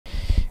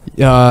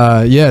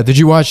Yeah. Did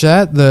you watch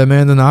that? The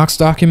Amanda Knox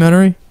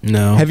documentary?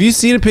 No. Have you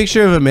seen a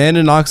picture of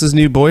Amanda Knox's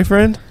new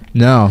boyfriend?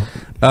 No.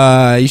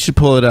 You should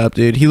pull it up,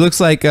 dude. He looks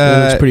like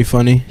That's pretty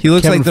funny. He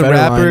looks Kevin like the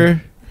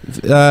Federline.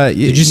 rapper.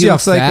 Did you see how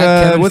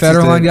fat Kevin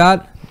Federline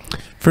got?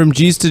 From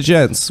G's to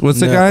Gents. What's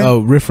the guy?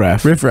 Oh, Riff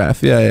Raff. Riff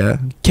Raff. Yeah.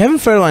 Kevin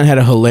Federline had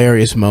a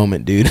hilarious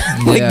moment, dude.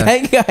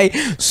 That guy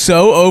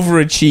so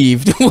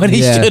overachieved what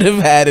he should have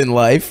had in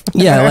life.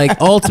 Yeah,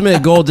 like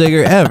ultimate gold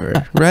digger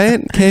ever,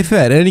 right?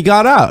 K-Fed. And he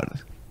got out.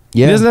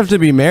 Yeah. He doesn't have to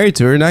be married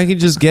to her. Now he can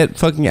just get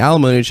fucking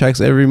alimony checks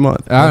every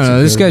month. I don't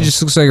know. This guy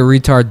just looks like a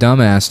retard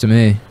dumbass to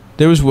me.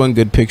 There was one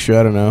good picture.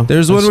 I don't know.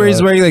 There's one where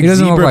he's wearing like he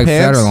doesn't zebra look like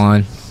pants.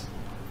 Federline.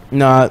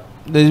 Nah,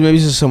 maybe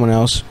this is someone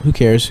else. Who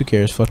cares?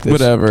 Fuck this.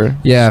 Whatever.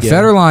 Yeah,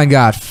 Federline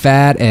got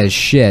fat as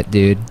shit,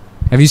 dude.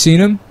 Have you seen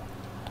him?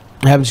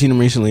 I haven't seen him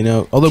recently,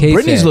 no. Although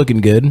K-Fed. Britney's looking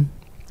good.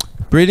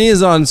 Britney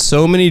is on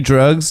so many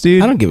drugs,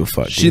 dude. I don't give a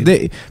fuck, dude.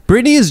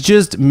 Britney is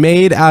just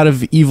made out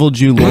of evil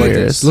Jew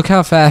lawyers. Look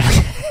how fat.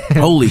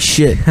 Holy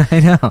shit. I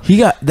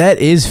know. That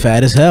is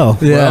fat as hell.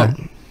 Yeah. Wow.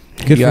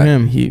 Good for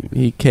him.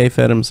 He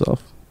K-fed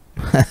himself.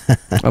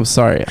 I'm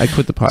sorry. I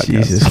quit the podcast.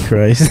 Jesus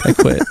Christ. I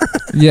quit.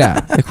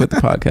 Yeah. I quit the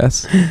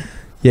podcast.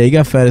 Yeah, he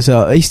got fat as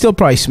hell. He's still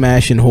probably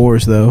smashing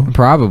whores, though.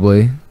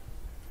 Probably.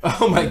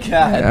 Oh, my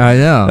God. I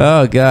know.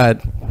 Oh,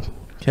 God.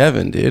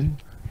 Kevin, dude.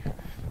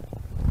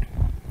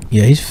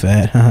 Yeah, he's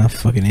fat.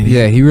 Fucking idiot.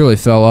 Yeah, he really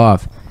fell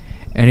off.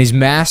 And he's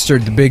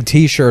mastered the big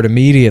T-shirt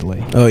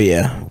immediately. Oh,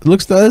 yeah.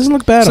 Doesn't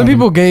look bad. Some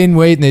people gain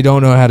weight and they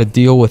don't know how to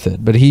deal with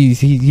it, but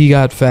he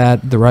got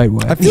fat the right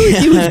way. I feel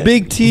like he was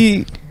Big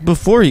T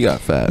before he got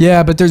fat.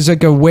 Yeah, but there's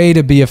like a way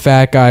to be a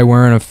fat guy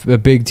wearing a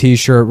big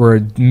T-shirt where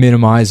it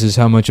minimizes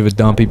how much of a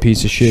dumpy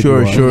piece of shit you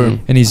are. Sure.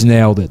 And he's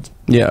nailed it.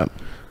 Yeah.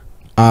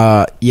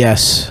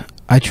 Yes.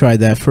 I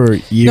tried that for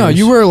years. No,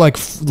 you wear like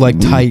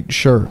tight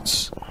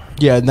shirts.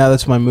 Yeah, now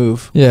that's my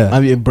move. Yeah.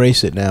 I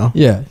embrace it now.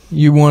 Yeah,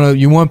 you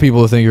want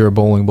people to think you're a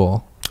bowling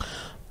ball.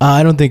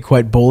 I don't think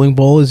quite bowling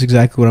ball is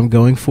exactly what I'm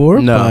going for.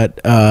 No.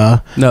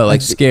 But No,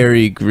 like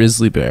scary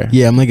grizzly bear.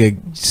 yeah, I'm like a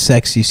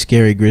sexy,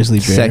 scary grizzly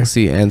bear.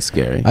 Sexy and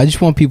scary. I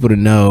just want people to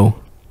know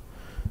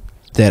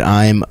that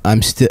I'm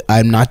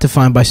not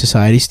defined by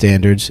society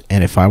standards,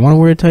 and if I want to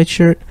wear a tight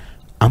shirt,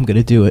 I'm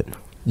gonna do it.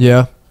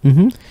 Yeah.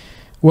 Mm-hmm.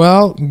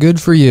 Well,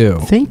 good for you.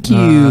 Thank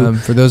you.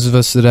 For those of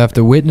us that have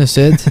to witness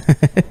it,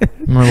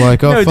 we're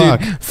like, oh, No, fuck.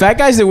 dude, fat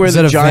guys that wear Is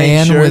the that a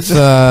giant van shirts.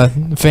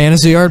 with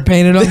fantasy art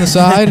painted on the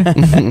side?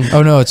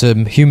 Oh, no, it's a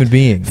human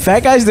being.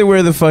 Fat guys that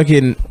wear the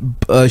fucking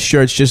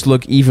shirts just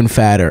look even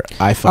fatter.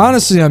 I find.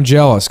 Honestly, I'm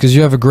jealous because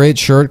you have a great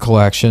shirt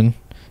collection.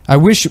 I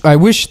wish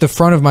the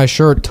front of my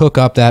shirt took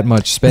up that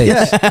much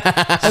space.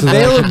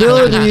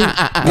 Availability.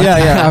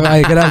 Yeah.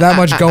 I could have that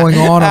much going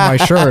on my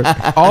shirt.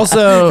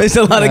 Also, There's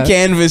a lot of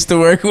canvas to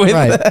work with.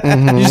 Right.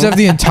 You just have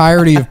the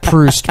entirety of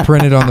Proust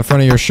printed on the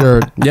front of your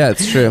shirt. yeah,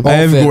 it's true. I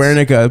have fits.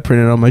 Guernica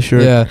printed on my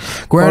shirt. Yeah.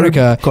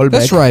 Guernica. Call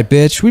That's back. right,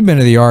 bitch. We've been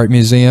to the art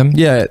museum.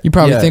 Yeah. You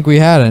probably think we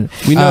hadn't.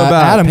 We know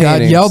about Adam got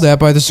paintings. yelled at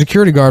by the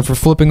security guard for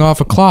flipping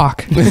off a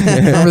clock.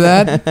 Remember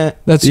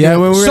that? That's Yeah,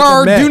 when we were at Sir,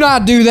 the Met. do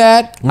not do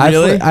that. I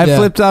Yeah.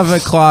 flipped off a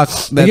clock.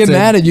 They get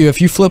mad at you if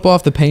you flip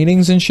off the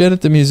paintings and shit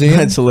at the museum.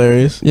 That's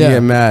hilarious. Yeah. Yeah.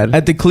 Get mad.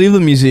 At the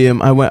Cleveland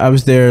Museum, I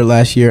was there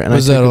last year, and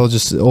Was that all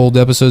just old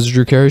episodes of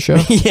Drew Carey show?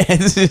 Yeah,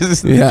 it's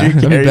just Yeah. Drew That'd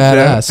be Carey show.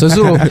 badass. Those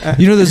little,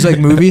 those like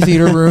movie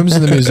theater rooms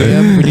in the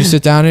museum when you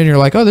sit down in, you're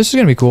like, oh, this is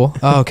gonna be cool.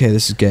 Oh, okay,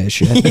 this is gay as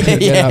shit.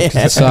 Get up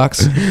 'cause it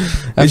sucks.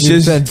 After you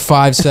just- spend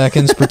 5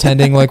 seconds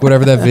pretending like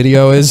whatever that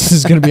video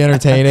is gonna be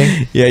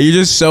entertaining. Yeah, you're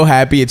just so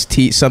happy it's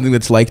something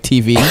that's like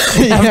TV.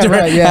 After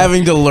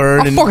having to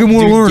learn I and fucking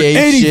want to do learn gay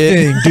anything,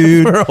 shit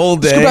dude. for a whole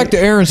day. Let's go back to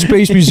Air and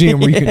Space Museum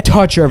where you can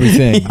touch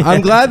everything.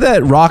 I'm glad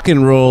that rock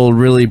and roll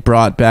really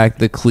brought back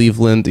the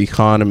Cleveland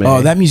economy.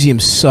 Oh, that museum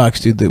sucks,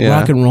 dude. The Yeah.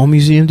 Rock and Roll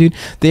Museum, dude.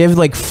 They have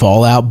like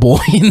Fall Out Boy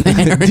in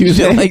there, dude.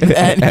 Shit like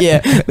that. Yeah,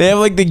 they have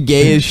like the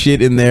gayest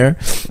shit in there.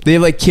 They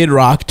have like Kid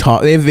Rock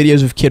talk. They have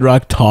videos of Kid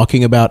Rock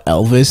talking about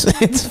Elvis.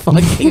 It's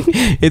fucking.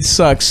 It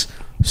sucks.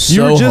 So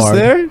you were just hard.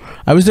 there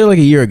I was there like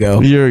a year ago.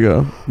 a year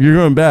ago. You're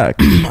going back.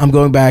 I'm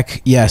going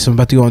back. Yes, I'm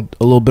about to go on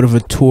a little bit of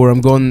a tour.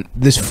 I'm going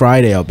this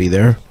Friday. I'll be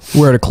there.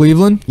 Where, to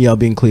Cleveland? Yeah, I'll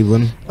be in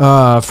Cleveland.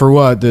 For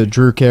what? The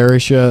Drew Carey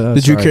show?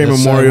 The Drew Carey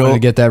Memorial. I wanted to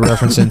get that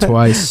reference in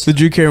twice. The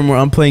Drew Carey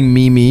Memorial. I'm playing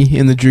Mimi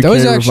in the Drew That Carey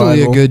was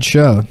actually revival. a good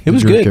show. It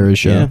was the Drew good. Carey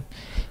show. Yeah.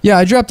 Yeah,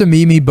 I dropped a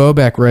Mimi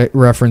Bobek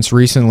reference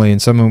recently,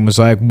 and someone was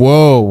like,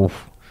 "Whoa,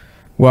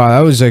 wow, that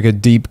was like a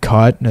deep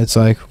cut." And it's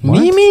like, what?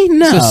 Mimi?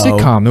 No. It's a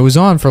sitcom. It was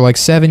on for like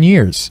 7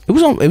 years. It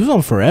was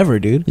on forever,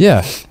 dude.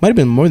 Yeah, Might have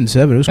been more than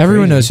 7. It was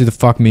everyone crazy. knows who the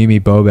fuck Mimi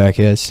Bobek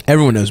is.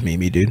 Everyone knows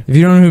Mimi, dude. If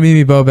you don't know who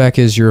Mimi Bobek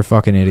is, you're a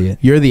fucking idiot.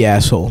 You're the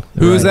asshole.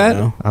 Who is that?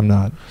 now. I'm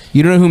not.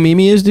 You don't know who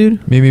Mimi is,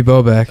 dude? Mimi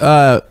Bobek.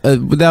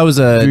 That was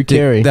a Drew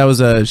Carey.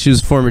 she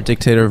was former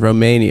dictator of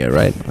Romania,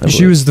 right?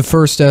 She was the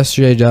first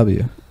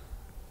SJW.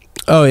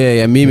 Oh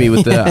yeah, Mimi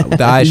with the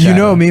eyeshadow. You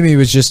know, Mimi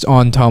was just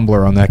on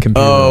Tumblr on that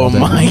computer. Oh all day.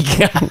 my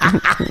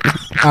god.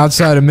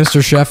 Outside of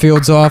Mr.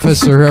 Sheffield's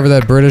office or whoever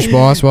that British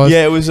boss was.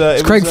 Yeah, it was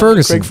Craig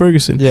Ferguson. Craig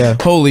Ferguson. Yeah.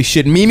 Holy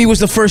shit. Mimi was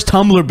the first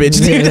Tumblr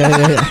bitch, dude.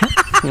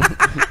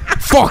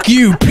 Fuck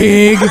you,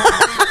 pig.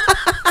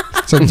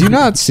 It's like, do you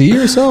not see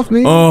yourself,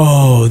 Mimi?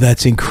 Oh,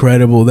 that's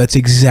incredible. That's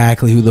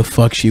exactly who the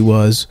fuck she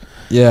was.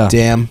 Yeah.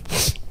 Damn.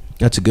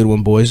 That's a good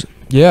one, boys.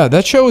 Yeah,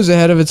 that show was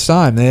ahead of its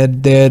time. They had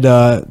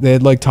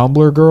like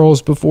Tumblr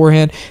girls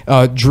beforehand.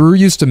 Drew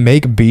used to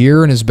make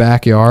beer in his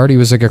backyard. He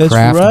was like a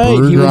craft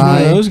brew He was one guy.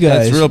 of those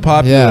guys. That's real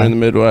popular Yeah. in the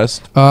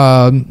Midwest.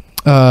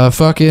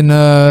 Fucking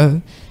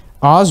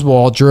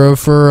Oswald drove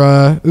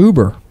for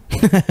Uber.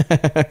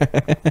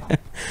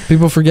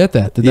 People forget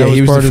that Yeah, that was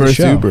he was part the of the first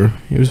show. Uber.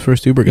 He was the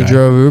first Uber guy. He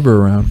drove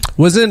Uber around.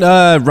 Wasn't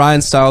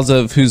Ryan Stiles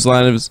of Whose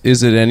Line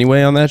Is It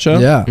Anyway on that show?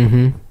 Yeah.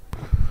 Mm-hmm.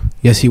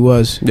 Yes, he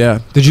was. Yeah.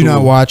 Did you not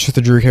Cool. watch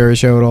the Drew Carey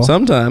show at all?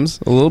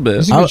 Sometimes a little bit.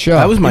 It's a good show.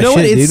 That was my You know shit,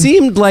 what? It dude.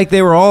 seemed like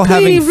they were all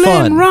having fun.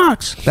 Cleveland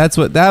rocks. That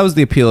was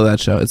the appeal of that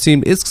show. It's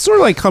sort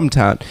of like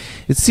Cumtown.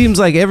 It seems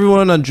like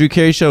everyone on Drew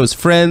Carey show is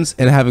friends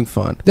and having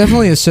fun.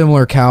 Definitely a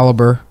similar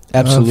caliber.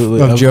 Absolutely.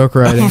 Of joke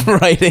writing.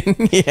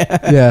 Writing,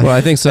 yeah. Yeah. Well,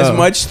 I think so. As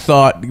much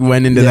thought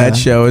went into Yeah. that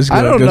show as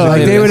I don't goes know. into Like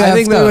Yeah, they this. would I have,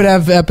 think they would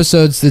have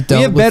episodes that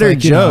dealt have with better like,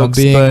 jokes,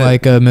 being but-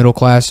 like a middle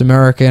class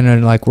American,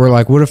 and like we're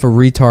like, what if a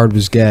retard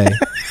was gay?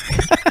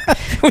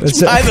 Which,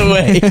 That's by the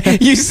way,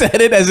 you said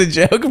it as a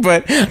joke,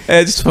 but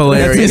it's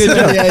hilarious.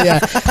 Yeah.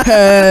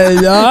 Hey,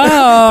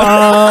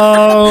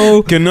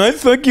 oh, Can I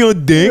fuck your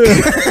dick?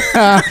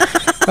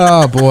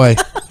 oh boy.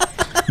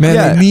 Man,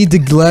 Yeah. they need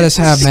to let us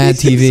have Mad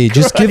TV.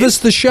 Just give us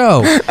the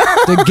show.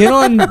 Get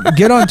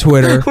on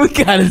Twitter. We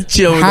gotta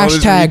chill with all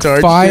this Hashtag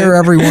retard fire shit.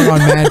 everyone on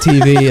Mad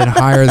TV and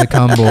hire the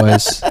cum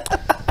boys.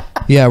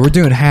 Yeah, we're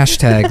doing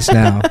hashtags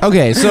now.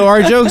 Okay, so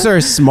our jokes are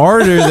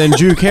smarter than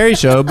Drew Carey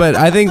show, but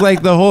I think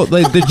like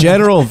the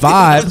general I'm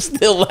vibe.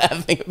 still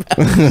laughing about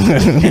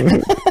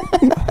it.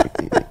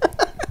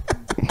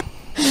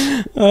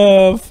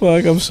 Oh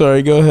fuck! I'm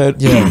sorry. Go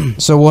ahead. Yeah.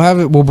 So we'll have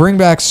it. We'll bring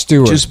back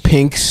Stewart. Just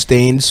pink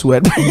stained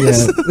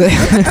sweatpants.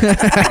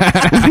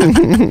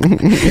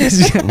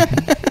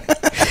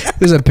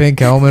 There's a pink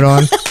helmet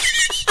on.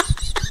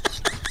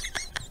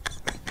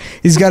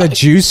 He's got a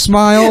juice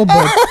smile,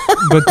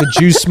 but the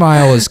juice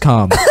smile is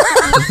cum.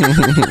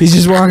 He's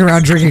just walking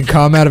around drinking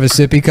cum out of a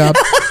sippy cup.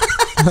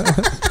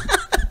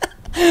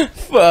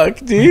 Fuck,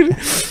 dude.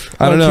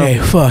 I don't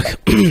know. Fuck.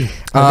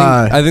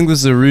 I think this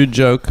is a rude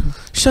joke.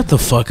 Shut the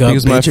fuck up,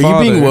 Because my bitch. Are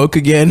you being father- woke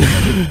again?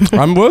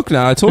 I'm woke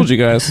now. I told you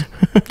guys.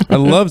 I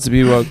love to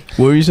be woke.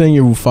 What were you saying?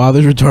 Your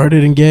father's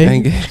retarded and gay?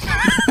 And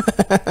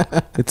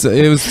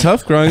it was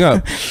tough growing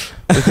up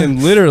with him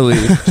literally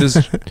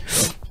just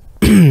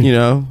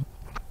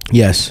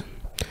Yes.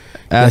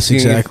 asking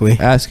exactly.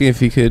 asking if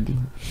he could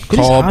It is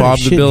call hot Bob as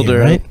the shit in Builder.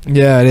 here, right?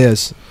 Yeah, it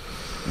is.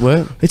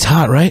 What? It's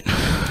hot, right?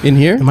 In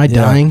here? Am I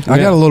Yeah. dying? I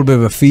got a little bit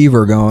of a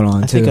fever going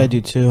on I too. think I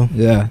do too.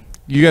 Yeah.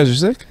 You guys are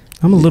sick?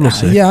 I'm a little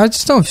sick. Yeah, I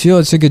just don't feel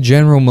it's like a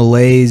general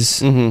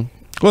malaise. Mm-hmm.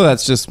 Well,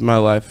 that's just my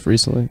life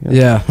recently.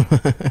 Yeah.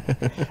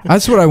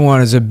 That's what I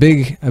want is a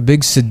big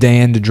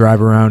sedan to drive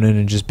around in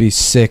and just be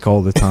sick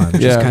all the time.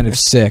 Just Yeah. kind of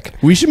sick.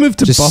 We should move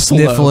to Just Buffalo.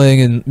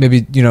 sniffling and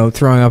maybe,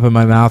 throwing up in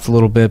my mouth a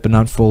little bit, but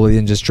not fully,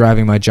 and just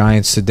driving my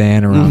giant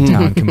sedan around Mhm.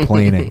 town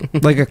complaining.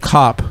 Like a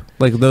cop.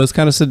 Like those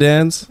kind of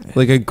sedans.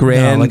 Like a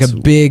grand. No, like a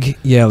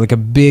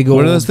big old.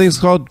 What are those things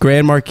called?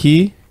 Grand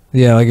Marquis?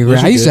 Yeah, like a Those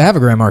grand. are I used to good. have a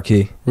Grand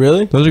Marquis.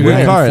 Really? Those are I good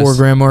had a cars. 4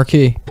 Grand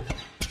Marquis.